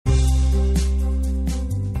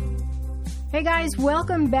Hey guys,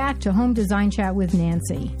 welcome back to Home Design Chat with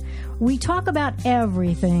Nancy. We talk about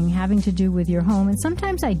everything having to do with your home, and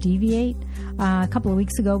sometimes I deviate. A couple of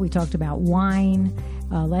weeks ago, we talked about wine.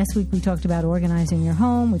 Last week, we talked about organizing your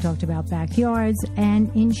home. We talked about backyards.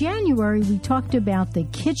 And in January, we talked about the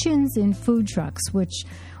kitchens in food trucks, which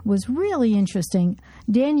was really interesting.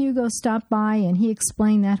 Dan Hugo stopped by, and he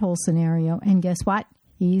explained that whole scenario. And guess what?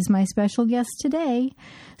 He's my special guest today.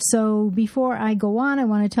 So before I go on, I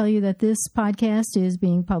want to tell you that this podcast is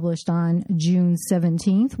being published on June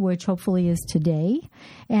 17th, which hopefully is today.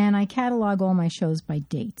 And I catalog all my shows by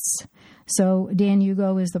dates. So Dan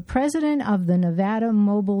Hugo is the president of the Nevada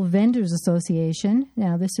Mobile Vendors Association.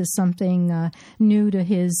 Now, this is something new to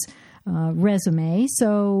his resume.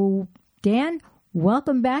 So, Dan,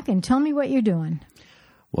 welcome back and tell me what you're doing.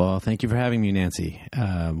 Well, thank you for having me, Nancy.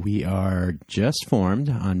 We are just formed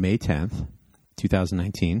on May 10th,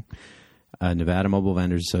 2019, Nevada Mobile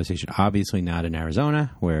Vendors Association, obviously not in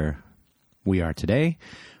Arizona, where we are today,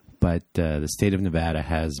 but the state of Nevada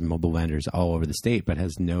has mobile vendors all over the state, but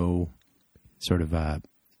has no sort of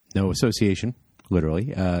no association,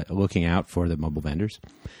 literally, looking out for the mobile vendors.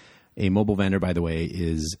 A mobile vendor, by the way,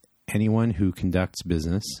 is anyone who conducts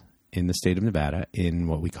business in the state of Nevada in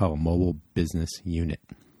what we call a mobile business unit.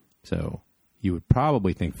 So you would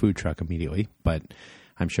probably think food truck immediately, but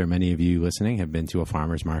I'm sure many of you listening have been to a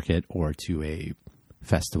farmer's market or to a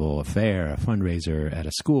festival, a fair, a fundraiser at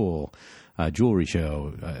a school, a jewelry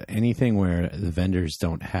show, anything where the vendors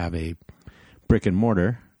don't have a brick and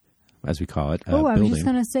mortar, as we call it. I was just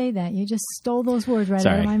going to say that. You just stole those words right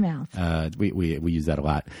out of my mouth. We use that a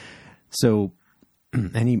lot. So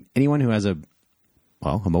anyone who has a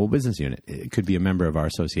mobile business unit. It could be a member of our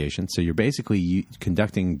association. So you're basically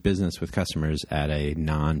conducting business with customers at a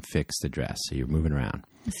non-fixed address. So you're moving around.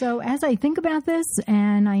 So as I think about this,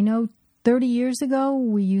 and I know 30 years ago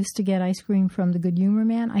we used to get ice cream from the Good Humor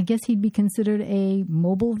Man, I guess he'd be considered a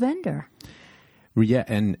mobile vendor. Yeah,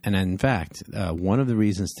 and in fact, one of the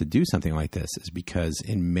reasons to do something like this is because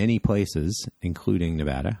in many places, including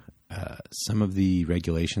Nevada, some of the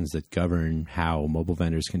regulations that govern how mobile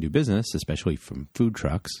vendors can do business, especially from food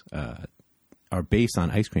trucks, are based on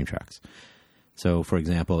ice cream trucks. So, for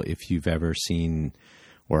example, if you've ever seen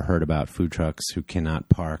or heard about food trucks who cannot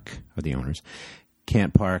park, or the owners,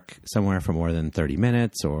 can't park somewhere for more than 30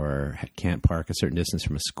 minutes or can't park a certain distance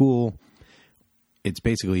from a school, it's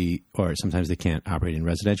basically, or sometimes they can't operate in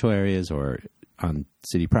residential areas or on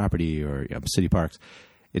city property or city parks.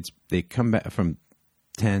 They come back from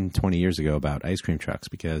 10, 20 years ago about ice cream trucks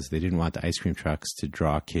because they didn't want the ice cream trucks to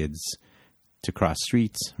draw kids to cross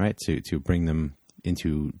streets, right? To bring them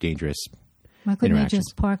into dangerous Why couldn't they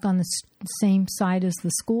just park on the same side as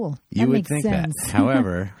the school? You would think that.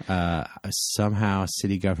 However, somehow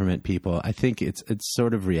city government people, I think it's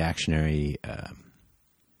sort of reactionary.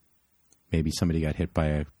 Maybe somebody got hit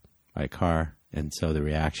by a car. And so the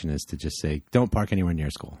reaction is to just say, don't park anywhere near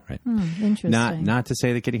school, right? Interesting. Not to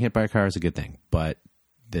say that getting hit by a car is a good thing, but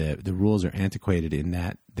the rules are antiquated in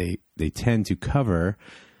that they tend to cover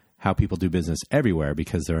how people do business everywhere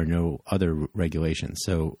because there are no other regulations.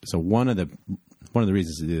 So one of the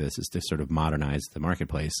reasons to do this is to sort of modernize the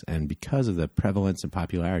marketplace. And because of the prevalence and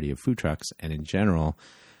popularity of food trucks and in general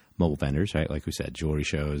mobile vendors, right? Like we said, jewelry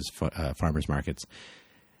shows, farmers markets,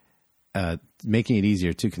 making it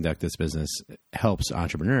easier to conduct this business helps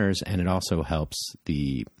entrepreneurs, and it also helps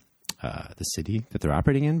the city that they're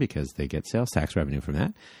operating in because they get sales tax revenue from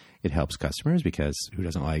that. It helps customers because who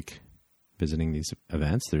doesn't like visiting these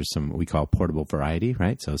events? There's some we call portable variety,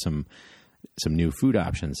 right? So some new food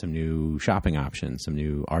options, some new shopping options, some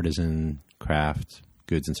new artisan craft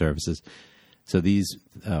goods and services. So these,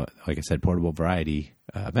 like I said, portable variety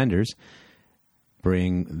vendors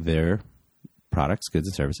bring their products, goods,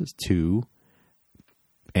 and services to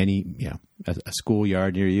any, a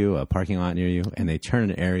schoolyard near you, a parking lot near you, and they turn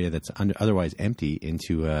an area that's otherwise empty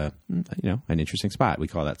into an interesting spot. We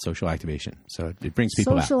call that social activation. So it brings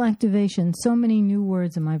people out. Social activation. So many new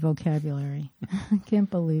words in my vocabulary. I can't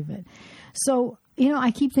believe it. So,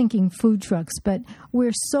 I keep thinking food trucks, but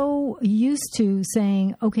we're so used to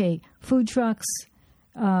saying, okay, food trucks,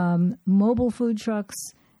 mobile food trucks.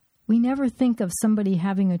 We never think of somebody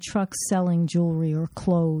having a truck selling jewelry or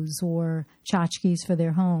clothes or tchotchkes for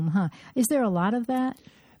their home, huh? Is there a lot of that?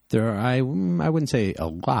 There are, I wouldn't say a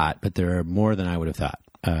lot, but there are more than I would have thought.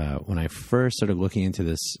 When I first started looking into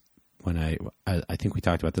this, when I think we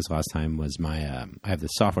talked about this last time, was I have the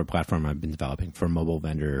software platform I've been developing for mobile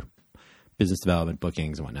vendor business development,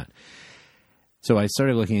 bookings, and whatnot. So I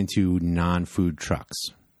started looking into non-food trucks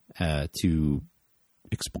to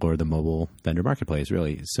explore the mobile vendor marketplace,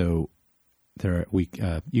 really. So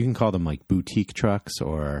you can call them like boutique trucks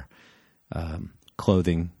or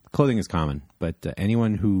clothing. Clothing is common, but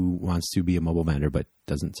anyone who wants to be a mobile vendor but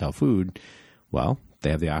doesn't sell food, well, they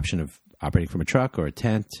have the option of operating from a truck or a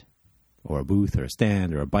tent or a booth or a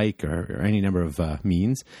stand or a bike or any number of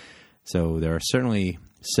means. So there are certainly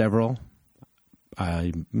several.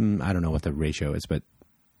 I don't know what the ratio is, but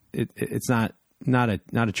it's not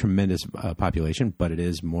a tremendous population, but it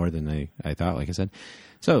is more than I thought, like I said.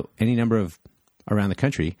 So any number of around the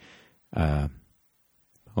country,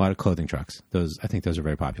 a lot of clothing trucks. I think those are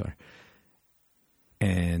very popular.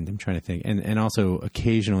 And I'm trying to think. And also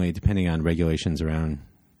occasionally, depending on regulations around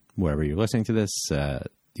wherever you're listening to this,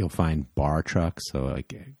 you'll find bar trucks. So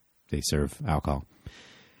like they serve alcohol,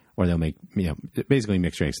 or they'll make, basically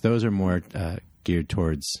mixed drinks. Those are more geared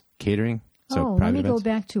towards catering. So let me go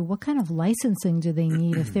back to what kind of licensing do they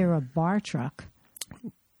need if they're a bar truck?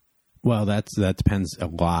 Well, that depends a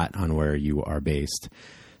lot on where you are based.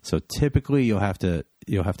 So typically you'll have to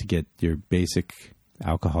get your basic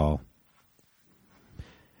alcohol.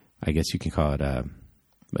 I guess you can call it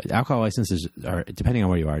but alcohol licenses are, depending on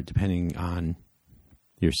where you are, depending on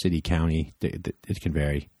your city, county, it can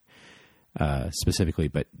vary specifically,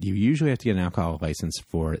 but you usually have to get an alcohol license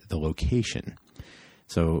for the location.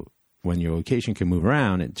 So when your location can move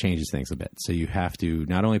around, it changes things a bit. So you have to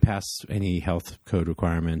not only pass any health code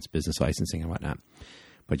requirements, business licensing and whatnot,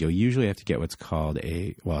 but you'll usually have to get what's called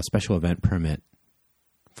a special event permit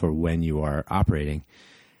for when you are operating.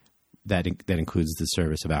 That includes the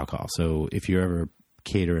service of alcohol. So if you ever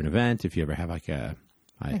cater an event, if you ever have like I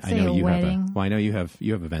know you wedding. I know you have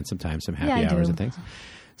events sometimes, some happy hours and things.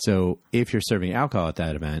 So if you're serving alcohol at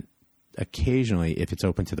that event, occasionally, if it's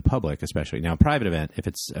open to the public, especially now, a private event, if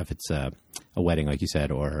it's a wedding, like you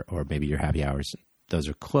said, or maybe your happy hours, those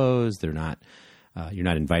are closed. They're not. You're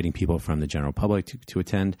not inviting people from the general public to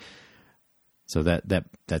attend. So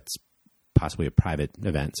that's possibly a private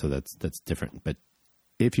event. So that's different. But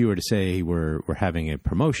if you were to say we're having a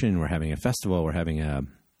promotion, we're having a festival, we're having a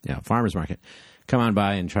farmer's market, come on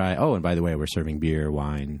by and try. Oh, and by the way, we're serving beer,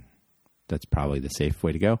 wine. That's probably the safe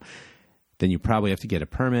way to go. Then you probably have to get a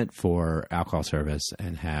permit for alcohol service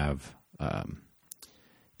and have,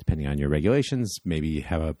 depending on your regulations, maybe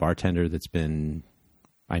have a bartender that's been,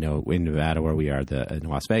 I know in Nevada where we are, in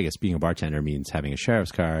Las Vegas, being a bartender means having a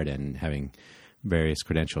sheriff's card and having various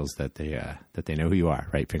credentials that they know who you are,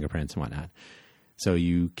 right? Fingerprints and whatnot. So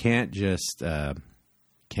you can't just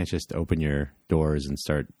open your doors and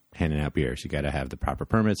start handing out beers. You got to have the proper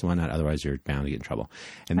permits and whatnot. Otherwise, you're bound to get in trouble.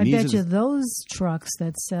 And I bet you those trucks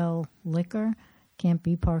that sell liquor can't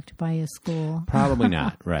be parked by a school. Probably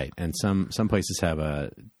not, right? And some places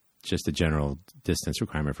have just a general distance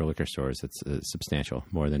requirement for liquor stores that's substantial,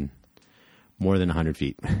 more than 100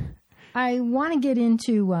 feet. I want to get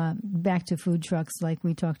into back to food trucks like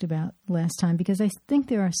we talked about last time, because I think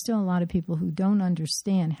there are still a lot of people who don't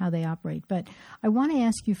understand how they operate. But I want to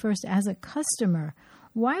ask you first, as a customer,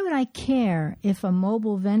 why would I care if a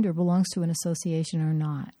mobile vendor belongs to an association or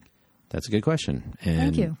not? That's a good question.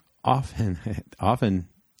 And thank you. Often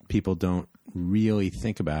people don't really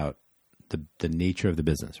think about the nature of the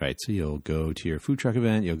business, right? So you'll go to your food truck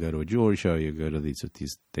event, you'll go to a jewelry show, you'll go to these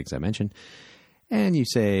things I mentioned, and you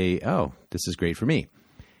say, "Oh, this is great for me,"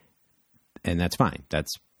 and that's fine.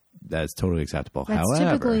 That's totally acceptable. That's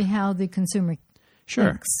typically how the consumer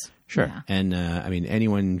thinks. Sure. Yeah. And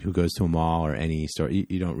anyone who goes to a mall or any store,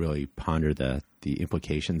 you don't really ponder the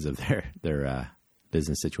implications of their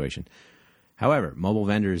business situation. However, mobile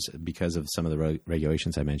vendors, because of some of the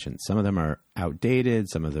regulations I mentioned, some of them are outdated,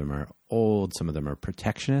 some of them are old, some of them are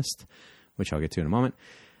protectionist, which I'll get to in a moment.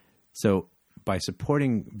 So by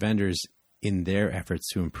supporting vendors in their efforts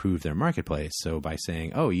to improve their marketplace, so by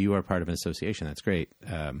saying, "Oh, you are part of an association," that's great.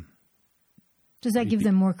 Does that give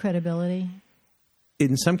them more credibility?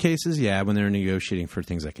 In some cases, yeah, when they're negotiating for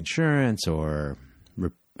things like insurance or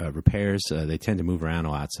repairs, they tend to move around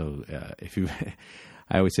a lot. So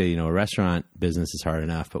I always say, a restaurant business is hard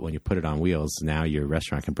enough, but when you put it on wheels, now your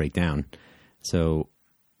restaurant can break down. So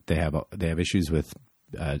they have issues with,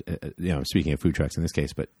 speaking of food trucks in this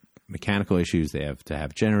case, but mechanical issues. They have to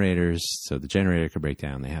have generators, so the generator could break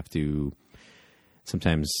down. They have to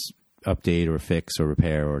sometimes update or fix or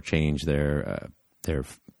repair or change their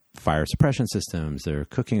fire suppression systems, their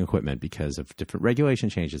cooking equipment, because of different regulation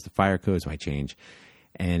changes. The fire codes might change.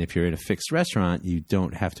 And if you're in a fixed restaurant, you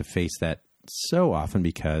don't have to face that so often,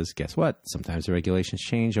 because guess what? Sometimes the regulations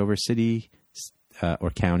change over city or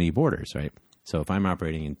county borders, right? So if I'm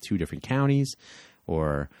operating in 2 different counties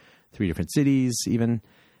or 3 different cities even,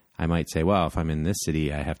 I might say, well, if I'm in this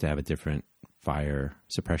city, I have to have a different fire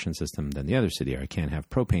suppression system than the other city, or I can't have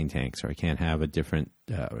propane tanks, or I can't have a different,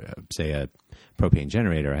 say, a propane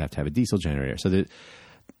generator. I have to have a diesel generator. So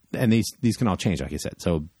and these can all change, like I said.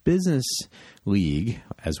 So business league,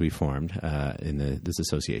 as we formed in this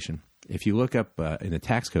association, if you look up in the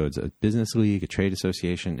tax codes, a business league, a trade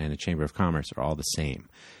association, and a chamber of commerce are all the same.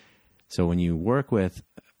 So when you work with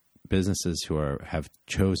businesses who have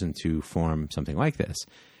chosen to form something like this,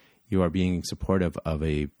 you are being supportive of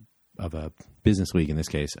a business league, in this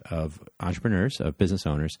case, of entrepreneurs, of business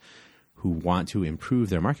owners who want to improve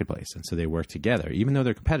their marketplace. And so they work together, even though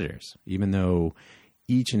they're competitors, even though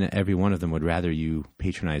each and every one of them would rather you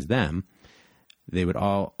patronize them, they would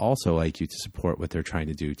all also like you to support what they're trying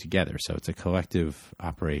to do together. So it's a collective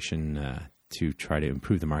operation to try to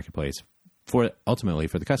improve the marketplace ultimately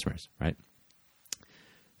for the customers, right?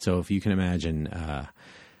 So if you can imagine,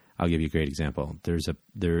 I'll give you a great example.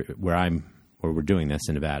 Where we're doing this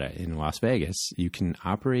in Nevada, in Las Vegas, you can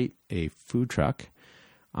operate a food truck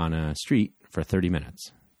on a street for 30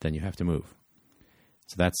 minutes. Then you have to move.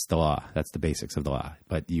 So that's the law. That's the basics of the law.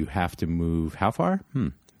 But you have to move how far?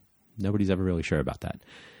 Nobody's ever really sure about that.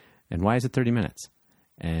 And why is it 30 minutes?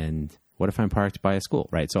 And what if I'm parked by a school,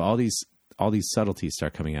 right? So all these subtleties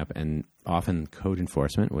start coming up, and often code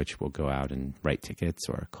enforcement, which will go out and write tickets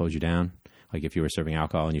or close you down. Like if you were serving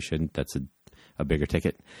alcohol and you shouldn't, that's a bigger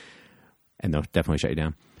ticket, and they'll definitely shut you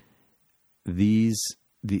down.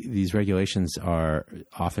 These regulations are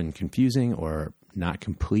often confusing or not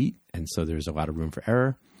complete, and so there's a lot of room for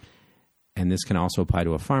error. And this can also apply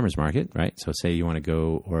to a farmer's market, right? So say you want to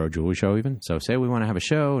go, or a jewelry show even. So say we want to have a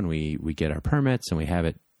show and we get our permits and we have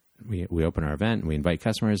it, we open our event and we invite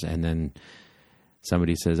customers, and then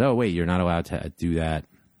somebody says, oh, wait, you're not allowed to do that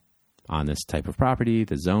on this type of property.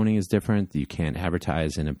 The zoning is different. You can't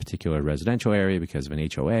advertise in a particular residential area because of an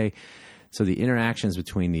HOA. So the interactions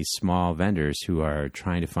between these small vendors who are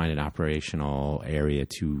trying to find an operational area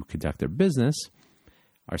to conduct their business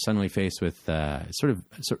are suddenly faced with sort of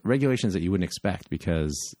regulations that you wouldn't expect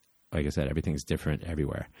because, like I said, everything's different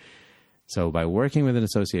everywhere. So by working with an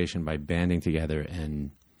association, by banding together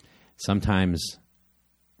and sometimes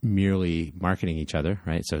merely marketing each other,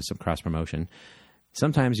 right? So some cross-promotion.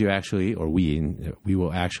 Sometimes you actually, or we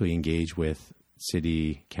will actually engage with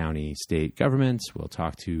city, county, state governments. We'll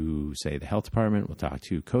talk to, say, the health department. We'll talk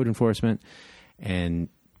to code enforcement and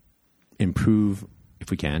improve, if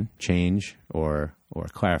we can, change or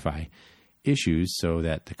clarify issues so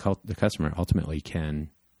that the customer ultimately can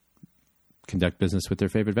conduct business with their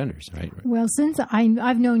favorite vendors, right? Well, since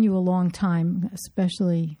I've known you a long time,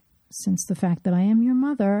 especially since the fact that I am your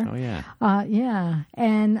mother. Oh, yeah. Yeah.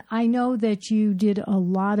 And I know that you did a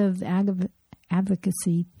lot of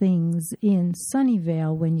advocacy things in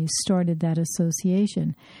Sunnyvale when you started that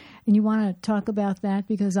association. And you want to talk about that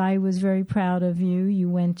because I was very proud of you. You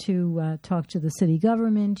went to talk to the city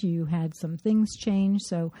government. You had some things change.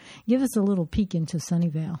 So give us a little peek into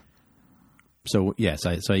Sunnyvale. So, yes,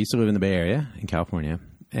 I used to live in the Bay Area in California.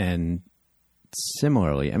 And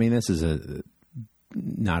similarly, I mean, this is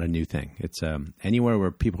not a new thing. It's anywhere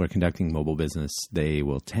where people are conducting mobile business, they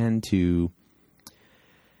will tend to,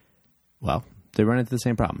 they run into the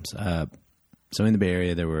same problems. So in the Bay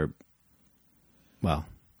Area, there were,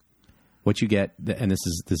 what you get, and this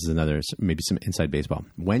is another, maybe some inside baseball.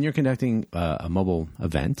 When you're conducting a mobile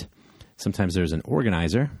event, sometimes there's an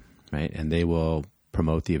organizer, right? And they will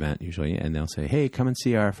promote the event usually, and they'll say, hey, come and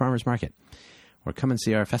see our farmer's market, or come and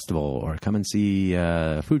see our festival, or come and see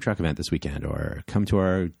a food truck event this weekend, or come to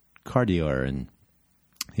our car dealer, and,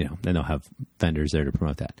 then they'll have vendors there to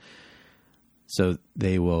promote that. So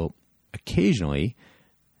they will occasionally,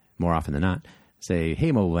 more often than not, say,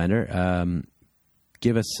 hey, mobile vendor,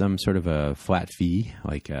 give us some sort of a flat fee,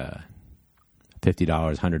 like $50,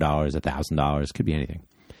 $100, $1,000, could be anything.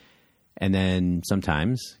 And then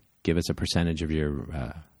sometimes give us a percentage of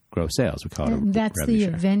your gross sales. We call it a that's the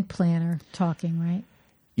share. Event planner talking, right?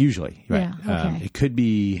 Usually, right. Yeah, okay. It could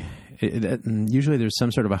be, usually there's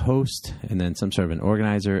some sort of a host and then some sort of an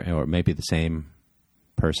organizer, or maybe the same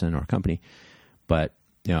person or company. But,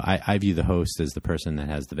 I view the host as the person that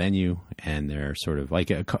has the venue, and they're sort of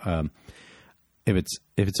like if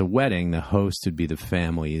it's a wedding, the host would be the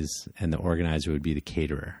families and the organizer would be the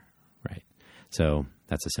caterer, right? So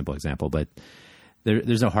that's a simple example, but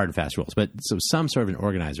there's no hard and fast rules. But so some sort of an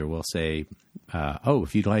organizer will say,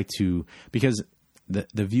 if you'd like to, because the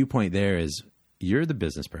viewpoint there is you're the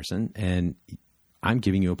business person and I'm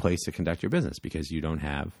giving you a place to conduct your business because you don't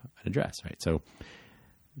have an address, right? So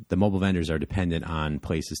the mobile vendors are dependent on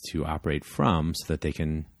places to operate from so that they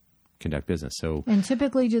can conduct business. So, and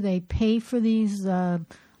typically, do they pay for these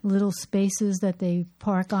little spaces that they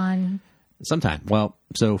park on? Sometime. Well,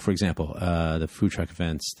 so for example, the food truck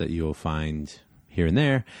events that you'll find here and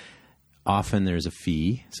there, often there's a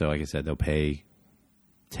fee. So like I said, they'll pay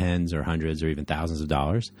tens or hundreds or even thousands of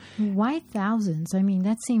dollars. Why thousands? I mean,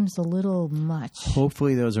 that seems a little much.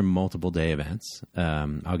 Hopefully those are multiple day events.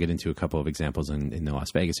 I'll get into a couple of examples in the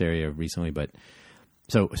Las Vegas area recently, but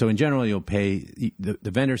so in general, you'll pay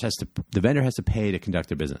the vendor has to pay to conduct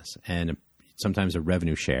their business, and sometimes a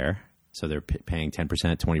revenue share. So they're paying 10%,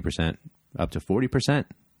 20%, up to 40%.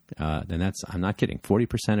 Then I'm not kidding.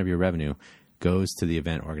 40% of your revenue goes to the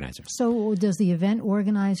event organizer. So does the event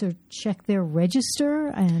organizer check their register?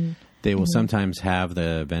 And they will sometimes have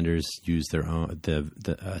the vendors use their own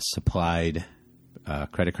the supplied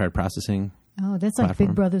credit card processing. Oh, that's like platform.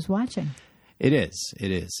 Big Brother's watching. It is.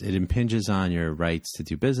 It impinges on your rights to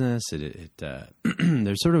do business.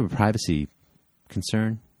 There's sort of a privacy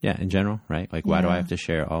concern. Yeah, in general, right? Like, why do I have to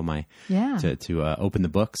share all my to open the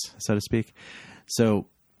books, so to speak? So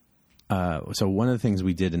one of the things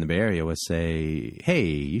we did in the Bay Area was say, hey,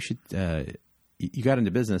 you should you got into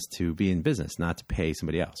business to be in business, not to pay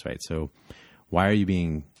somebody else, right? So why are you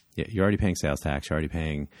being? You're already paying sales tax, you're already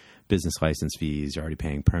paying business license fees, you're already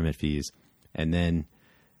paying permit fees, and then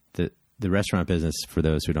the restaurant business, for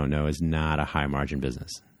those who don't know, is not a high margin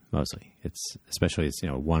business. Mostly, it's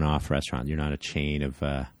one-off restaurant. You're not a chain of.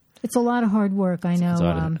 It's a lot of hard work. I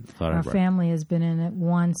know. Our family has been in it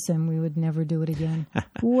once, and we would never do it again.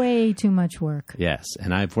 Way too much work. Yes,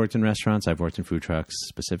 and I've worked in restaurants. I've worked in food trucks,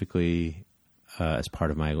 specifically as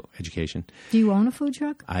part of my education. Do you own a food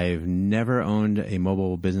truck? I've never owned a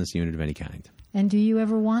mobile business unit of any kind. And do you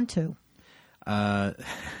ever want to?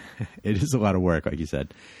 It is a lot of work, like you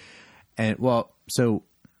said, and So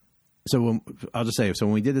I'll just say,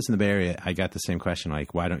 when we did this in the Bay Area, I got the same question,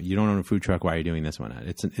 like, why don't you own a food truck? Why are you doing this one?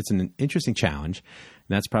 It's an interesting challenge.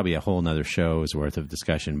 And that's probably a whole nother show's worth of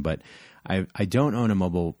discussion. But I don't own a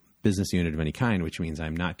mobile business unit of any kind, which means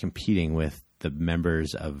I'm not competing with the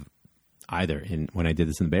members of either when I did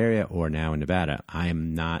this in the Bay Area or now in Nevada. I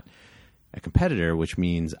am not a competitor, which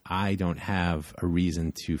means I don't have a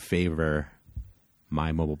reason to favor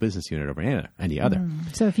my mobile business unit over any other.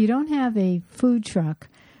 So if you don't have a food truck,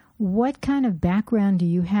 what kind of background do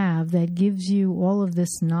you have that gives you all of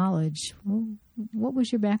this knowledge? What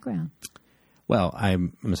was your background? Well,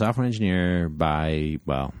 I'm a software engineer I'm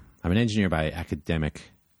an engineer by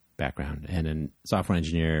academic background, and a software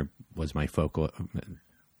engineer was my focal.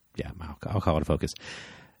 Yeah, I'll call it a focus.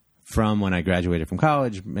 From when I graduated from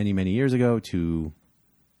college many, many years ago to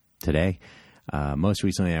today. Most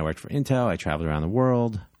recently, I worked for Intel. I traveled around the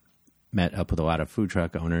world. Met up with a lot of food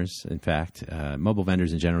truck owners, in fact, mobile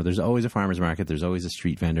vendors in general. There's always a farmer's market. There's always a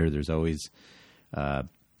street vendor. There's always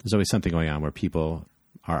something going on where people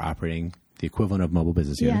are operating the equivalent of mobile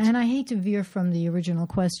business units. Yeah, and I hate to veer from the original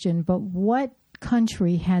question, but what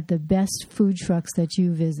country had the best food trucks that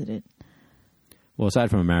you visited? Well, aside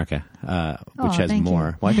from America, which has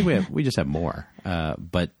more. Well, I think we just have more.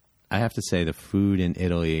 But I have to say the food in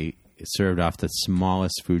Italy served off the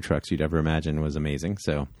smallest food trucks you'd ever imagine was amazing.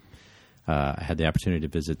 So I had the opportunity to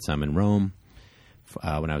visit some in Rome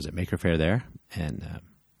when I was at Maker Faire there. And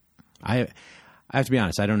I have to be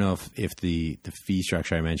honest, I don't know if the fee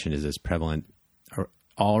structure I mentioned is as prevalent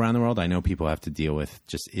all around the world. I know people have to deal with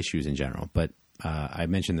just issues in general. But I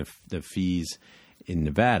mentioned the fees in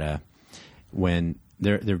Nevada when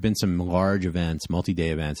there have been some large events, multi-day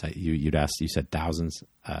events. You said thousands.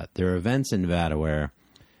 There are events in Nevada where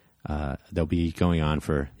they'll be going on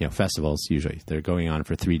for, festivals usually. They're going on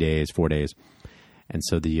for 3 days, 4 days. And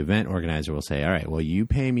so the event organizer will say, all right, well, you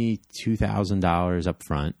pay me $2,000 up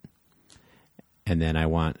front, and then I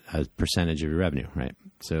want a percentage of your revenue, right?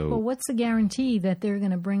 So, well, what's the guarantee that they're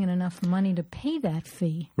going to bring in enough money to pay that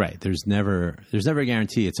fee? Right. There's never a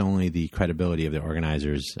guarantee. It's only the credibility of the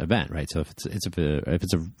organizer's event, right? So if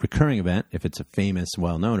it's a recurring event, if it's a famous,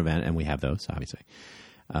 well-known event, and we have those, obviously,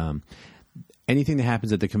 anything that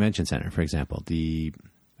happens at the convention center, for example,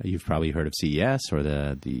 you've probably heard of CES or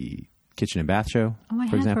the Kitchen and Bath Show. Oh, I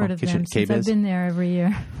for have example. heard of them since I've been there every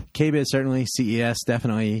year. KBIS, certainly. CES,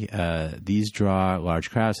 definitely. These draw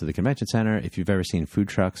large crowds to the convention center. If you've ever seen food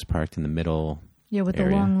trucks parked in the middle with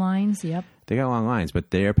area, the long lines, yep. They got long lines,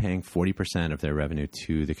 but they are paying 40% of their revenue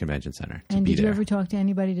to the convention center to and be did there. You ever talk to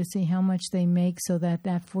anybody to see how much they make so that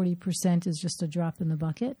 40% is just a drop in the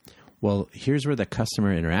bucket? Well, here's where the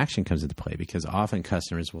customer interaction comes into play, because often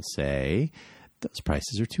customers will say, those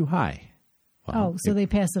prices are too high. Well, so they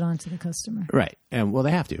pass it on to the customer. Right. And well,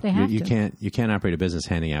 they have to. They have to. You can't operate a business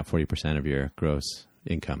handing out 40% of your gross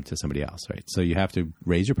income to somebody else, right? So you have to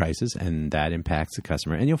raise your prices, and that impacts the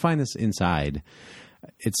customer. And you'll find this inside.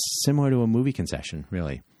 It's similar to a movie concession,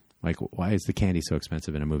 really. Like, why is the candy so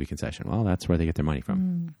expensive in a movie concession? Well, that's where they get their money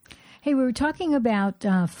from. Hey, we were talking about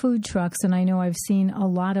food trucks, and I know I've seen a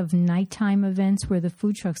lot of nighttime events where the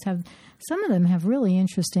food trucks have, some of them have really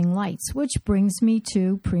interesting lights, which brings me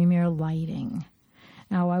to Premier Lighting.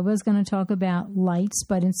 Now, I was going to talk about lights,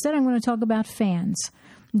 but instead I'm going to talk about fans.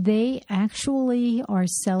 They actually are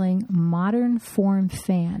selling modern form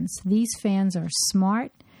fans. These fans are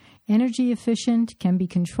smart, energy efficient, can be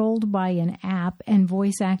controlled by an app, and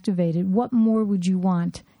voice activated. What more would you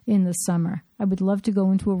want in the summer? I would love to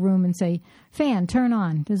go into a room and say, fan, turn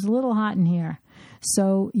on. It's a little hot in here.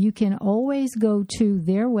 So you can always go to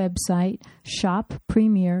their website,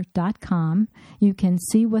 shoppremier.com. You can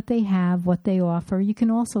see what they have, what they offer. You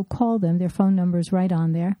can also call them. Their phone number is right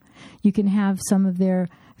on there. You can have some of their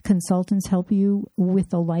consultants help you with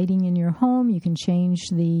the lighting in your home. You can change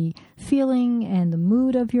the feeling and the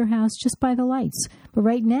mood of your house just by the lights. But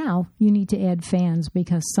right now, you need to add fans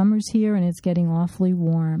because summer's here and it's getting awfully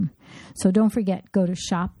warm. So don't forget, go to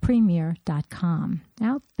shoppremier.com.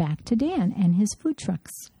 Now, back to Dan and his food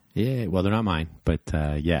trucks. Yeah, well, they're not mine, but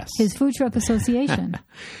yes. His food truck association.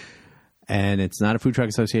 And it's not a food truck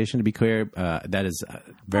association, to be clear. That is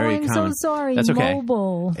very common. I'm so sorry. That's okay.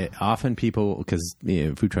 Mobile. Often people, because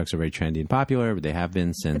food trucks are very trendy and popular, but they have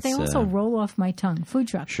been since. But they also roll off my tongue. Food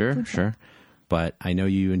truck. Sure, food sure. Truck. But I know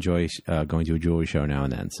you enjoy going to a jewelry show now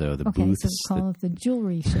and then. So the booths. So call it the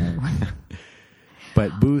jewelry show.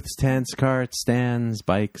 But booths, tents, carts, stands,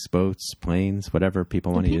 bikes, boats, planes, whatever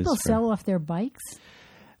people want to use. People sell off their bikes?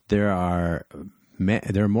 There are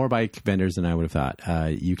more bike vendors than I would have thought.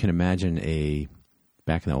 You can imagine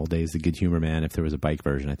back in the old days, the Good Humor Man, if there was a bike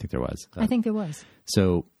version, I think there was. I think there was.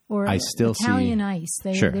 So or I still Italian see. Ice.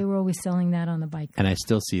 Sure. They were always selling that on the bike. And I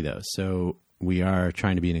still see those. So we are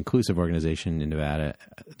trying to be an inclusive organization in Nevada.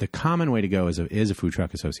 The common way to go is a food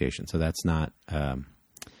truck association. So that's not, I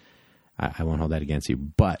won't hold that against you,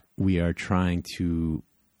 but we are trying to,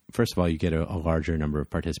 first of all, you get a larger number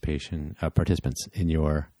of participants in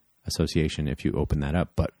your association if you open that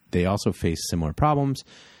up, but they also face similar problems.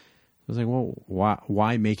 I was like, well,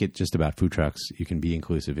 why make it just about food trucks? You can be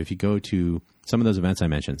inclusive. If you go to some of those events I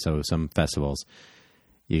mentioned, so some festivals,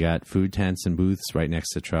 you got food tents and booths right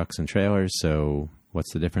next to trucks and trailers. So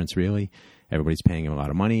what's the difference really? Everybody's paying a lot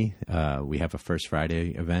of money. We have a First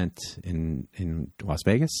Friday event in Las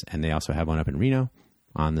Vegas, and they also have one up in Reno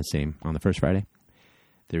on the First Friday.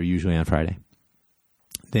 They're usually on Friday.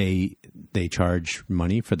 They charge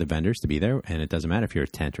money for the vendors to be there, and it doesn't matter if you're a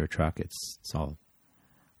tent or a truck. It's all.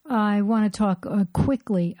 I want to talk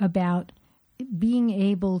quickly about being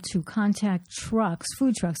able to contact trucks,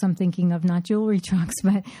 food trucks. I'm thinking of not jewelry trucks,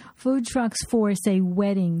 but food trucks for, say,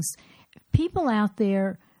 weddings. People out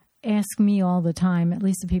there ask me all the time, at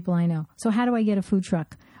least the people I know, so how do I get a food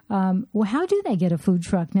truck? Well, how do they get a food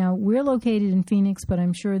truck? Now, we're located in Phoenix, but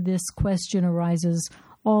I'm sure this question arises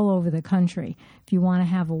all over the country. If you want to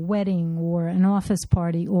have a wedding or an office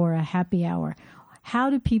party or a happy hour,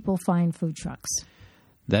 how do people find food trucks?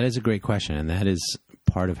 That is a great question, and that is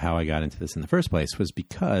part of how I got into this in the first place, was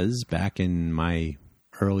because back in my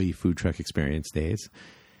early food truck experience days,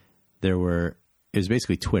 it was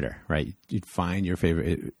basically Twitter, right? You'd find your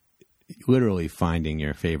favorite, literally finding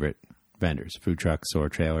your favorite vendors, food trucks or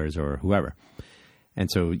trailers or whoever. And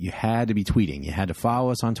so you had to be tweeting. You had to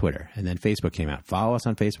follow us on Twitter. And then Facebook came out. Follow us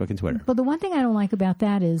on Facebook and Twitter. But the one thing I don't like about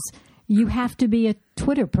that is you have to be a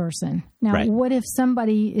Twitter person. Now, right. What if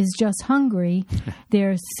somebody is just hungry,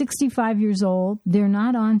 they're 65 years old, they're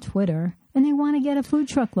not on Twitter, and they want to get a food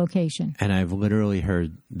truck location? And I've literally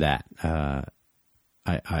heard that.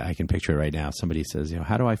 I can picture it right now. Somebody says,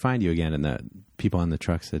 how do I find you again? And the people on the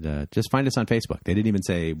truck said, just find us on Facebook. They didn't even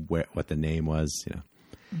say what the name was,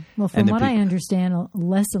 Well, from what I understand,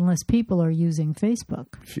 less and less people are using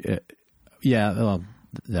Facebook. Yeah, well,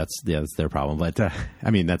 that's their problem. But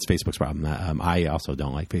that's Facebook's problem. I also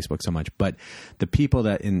don't like Facebook so much. But the people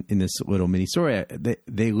that in this little mini story,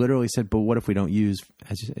 they literally said, "But what if we don't use,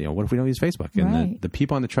 what if we don't use Facebook?" And right. the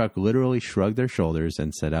people on the truck literally shrugged their shoulders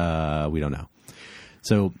and said, "We don't know."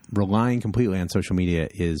 So relying completely on social media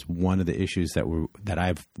is one of the issues that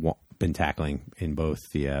I've been tackling in both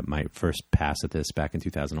my first pass at this back in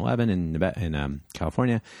 2011 in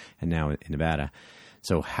California and now in Nevada.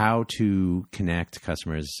 So how to connect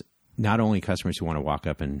customers, not only customers who want to walk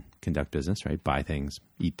up and conduct business, right, buy things,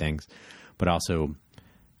 eat things, but also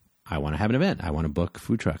I want to have an event. I want to book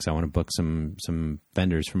food trucks. I want to book some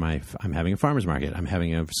vendors for I'm having a farmer's market. I'm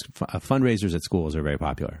having a fundraisers at schools are very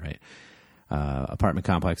popular, right? Apartment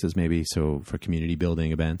complexes maybe, so for community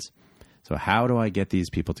building events. So how do I get these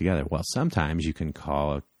people together? Well, sometimes you can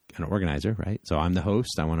call an organizer, right? So I'm the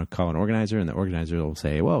host. I want to call an organizer, and the organizer will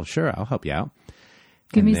say, well, sure, I'll help you out.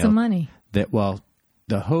 Give me some money. Well,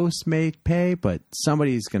 the host may pay, but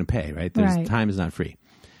somebody's going to pay, right? Time is not free.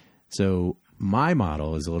 So my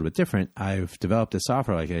model is a little bit different. I've developed a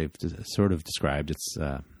software like I've sort of described. It's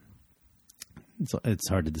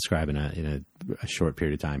hard to describe in a short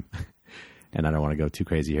period of time. And I don't want to go too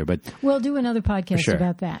crazy here, but we'll do another podcast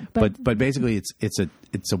about that. But basically, it's a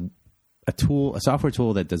tool, a software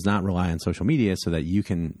tool that does not rely on social media, so that you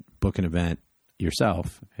can book an event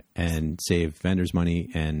yourself and save vendors money.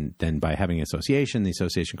 And then by having an association, the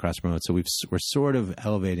association cross promotes. So we're sort of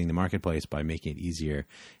elevating the marketplace by making it easier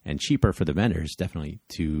and cheaper for the vendors, definitely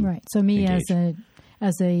to right. So me engage.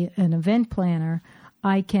 as an event planner,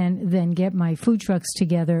 I can then get my food trucks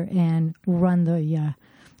together and run the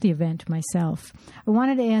event myself. I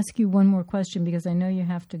wanted to ask you one more question because I know you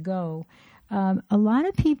have to go. A lot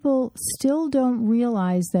of people still don't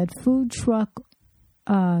realize that food truck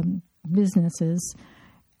businesses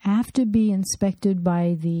have to be inspected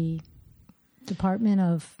by the Department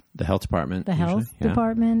of the Health Department. The Health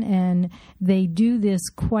Department, and they do this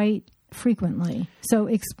quite frequently. So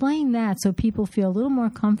explain that so people feel a little more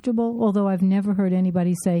comfortable, although I've never heard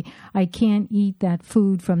anybody say, I can't eat that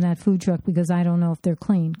food from that food truck because I don't know if they're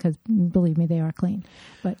clean, because believe me, they are clean.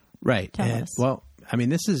 But right. Tell us. Well, I mean,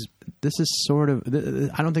 this is sort of,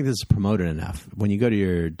 I don't think this is promoted enough. When you go to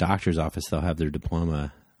your doctor's office, they'll have their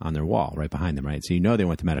diploma on their wall right behind them, right? So they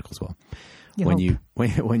went to medical school. When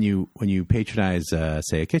you patronize,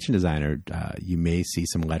 say, a kitchen designer, you may see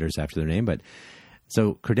some letters after their name, but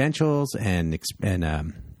so credentials and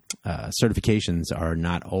certifications are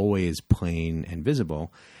not always plain and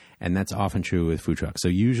visible, and that's often true with food trucks. So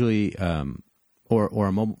usually,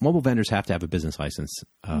 or mobile vendors have to have a business license.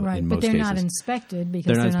 Right, in but most they're cases. not inspected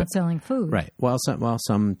because they're not selling food. Right. Well,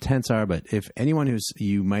 some tents are, but if anyone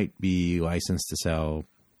you might be licensed to sell.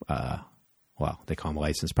 They call them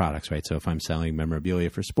licensed products, right? So if I'm selling memorabilia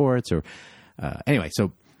for sports or anyway,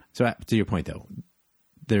 so to your point though,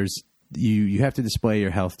 there's you have to display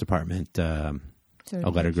your health department a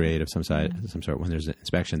letter grade of some sort when there's an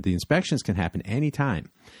inspection. The inspections can happen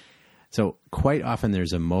anytime. So quite often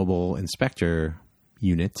there's a mobile inspector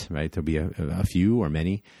unit, right? There'll be a few or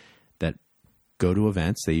many that go to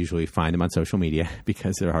events. They usually find them on social media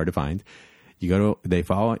because they're hard to find. You'll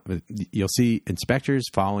see inspectors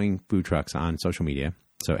following food trucks on social media.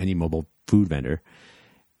 So any mobile food vendor,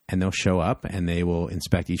 and they'll show up and they will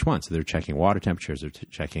inspect each one. So they're checking water temperatures, they're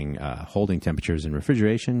checking holding temperatures in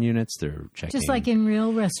refrigeration units. They're checking just like in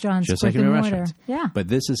real restaurants, just like in real restaurants. Yeah. But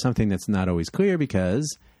this is something that's not always clear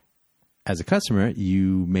because as a customer,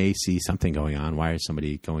 you may see something going on. Why is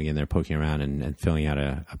somebody going in there poking around and filling out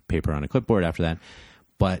a paper on a clipboard after that?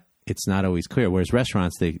 But it's not always clear. Whereas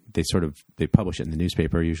restaurants, they publish it in the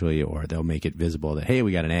newspaper usually, or they'll make it visible that, hey,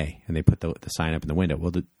 we got an A, and they put the sign up in the window.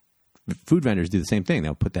 Well, the food vendors do the same thing.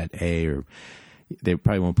 They'll put that A, or they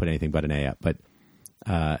probably won't put anything but an A up. But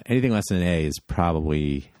anything less than an A is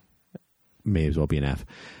probably may as well be an F.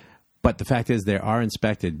 But the fact is, they are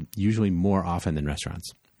inspected usually more often than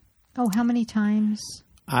restaurants. Oh, how many times?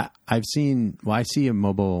 I see a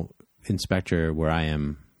mobile inspector where I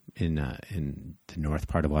am in the north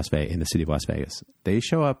part of Las Vegas, in the city of Las Vegas. They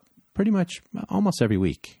show up pretty much almost every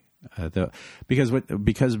week, because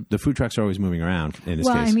the food trucks are always moving around. In this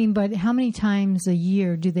case, I mean, but how many times a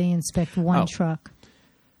year do they inspect one truck?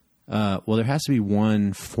 Well, there has to be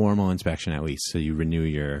one formal inspection at least. So you renew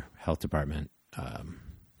your health department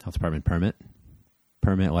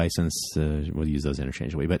permit license. We'll use those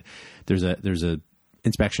interchangeably, but there's a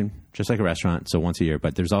inspection just like a restaurant. So once a year,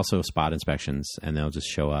 but there's also spot inspections, and they'll just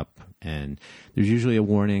show up, and there's usually a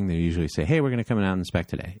warning. They usually say, hey, we're going to come out and inspect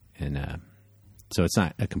today. And, so it's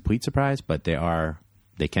not a complete surprise, but they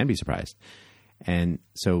can be surprised. And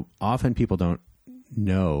so often people don't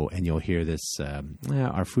know, and you'll hear this,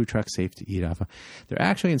 are food trucks safe to eat off of? They're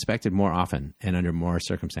actually inspected more often and under more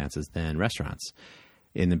circumstances than restaurants.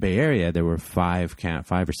 In the Bay Area, there were 5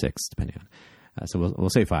 or 6, depending on. So we'll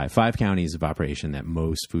say 5 counties of operation that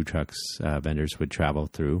most food trucks vendors would travel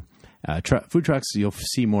through. Food trucks you'll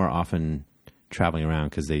see more often traveling around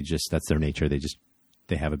because that's their nature.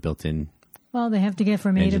 They have a built-in. Well, they have to get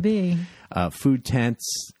from A to B. Food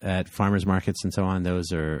tents at farmers markets and so on.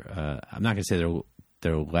 Those are. I'm not going to say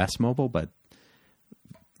they're less mobile, but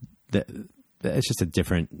it's just a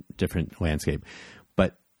different landscape.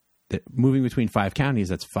 But moving between 5 counties,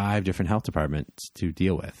 that's 5 different health departments to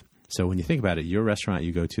deal with. So when you think about it, your restaurant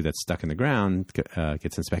you go to that's stuck in the ground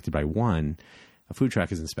gets inspected by 1. A food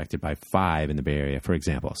truck is inspected by 5 in the Bay Area, for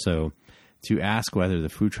example. So to ask whether the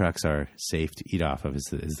food trucks are safe to eat off of is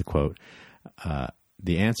the quote.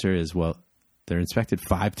 the answer is, well, they're inspected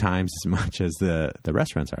 5 times as much as the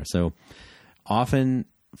restaurants are. So often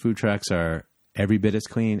food trucks are every bit as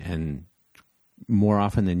clean, and more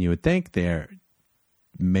often than you would think, they're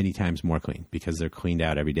many times more clean because they're cleaned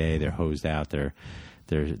out every day. They're hosed out. They're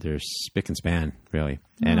spick and span, really.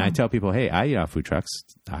 And I tell people, hey, I eat off food trucks.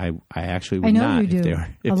 I actually would not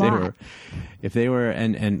if they were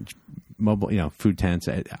and mobile, food tents.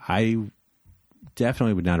 I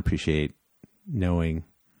definitely would not appreciate knowing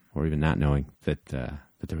or even not knowing that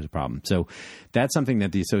there was a problem. So that's something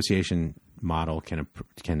that the association model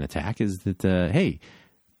can attack, is that hey,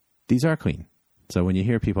 these are clean. So when you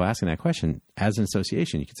hear people asking that question, as an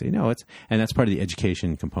association, you can say, no, and that's part of the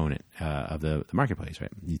education component of the marketplace,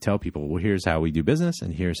 right? You tell people, well, here's how we do business,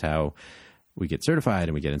 and here's how we get certified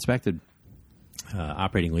and we get inspected,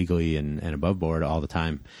 operating legally and above board all the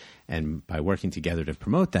time. And by working together to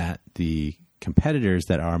promote that, the competitors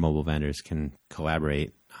that are mobile vendors can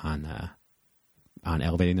collaborate on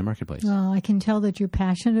elevating the marketplace. Well, I can tell that you're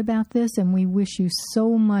passionate about this, and we wish you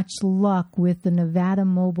so much luck with the Nevada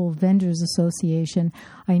Mobile Vendors Association.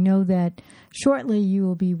 I know that shortly you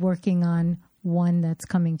will be working on one that's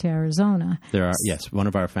coming to Arizona. Yes, one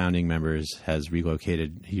of our founding members has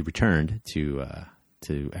relocated. He returned to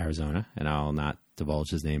Arizona, and I'll not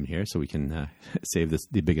divulge his name here so we can save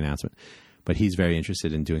the big announcement. But he's very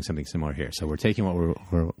interested in doing something similar here. So we're taking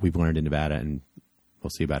what we've learned in Nevada, and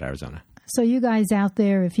we'll see about Arizona. So you guys out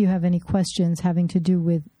there, if you have any questions having to do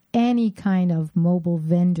with any kind of mobile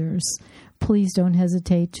vendors, please don't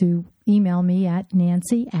hesitate to email me at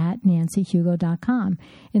nancy@nancyhugo.com.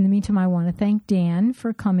 In the meantime, I want to thank Dan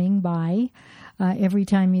for coming by. Every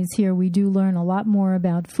time he's here, we do learn a lot more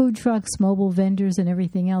about food trucks, mobile vendors, and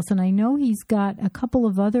everything else. And I know he's got a couple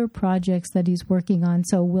of other projects that he's working on,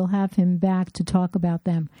 so we'll have him back to talk about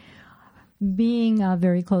them. Being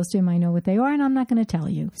very close to him, I know what they are, and I'm not going to tell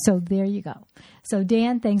you. So there you go. So,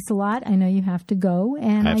 Dan, thanks a lot. I know you have to go.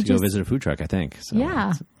 And I have to go visit a food truck, I think. So.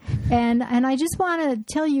 Yeah. And I just want to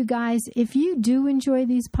tell you guys, if you do enjoy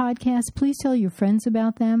these podcasts, please tell your friends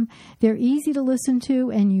about them. They're easy to listen to,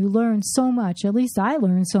 and you learn so much. At least I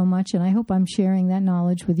learned so much, and I hope I'm sharing that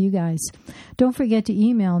knowledge with you guys. Don't forget to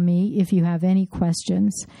email me if you have any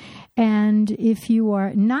questions. And if you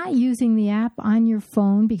are not using the app on your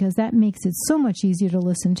phone, because that makes it so much easier to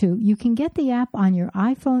listen to, you can get the app on your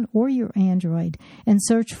iPhone or your Android and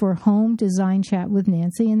search for Home Design Chat with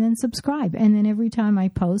Nancy, and then subscribe. And then every time I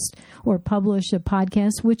post or publish a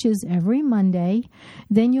podcast, which is every Monday,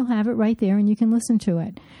 then you'll have it right there and you can listen to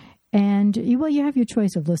it. And, well, you have your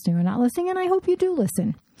choice of listening or not listening, and I hope you do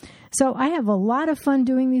listen. So I have a lot of fun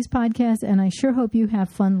doing these podcasts, and I sure hope you have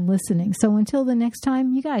fun listening. So until the next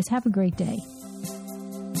time, you guys have a great day.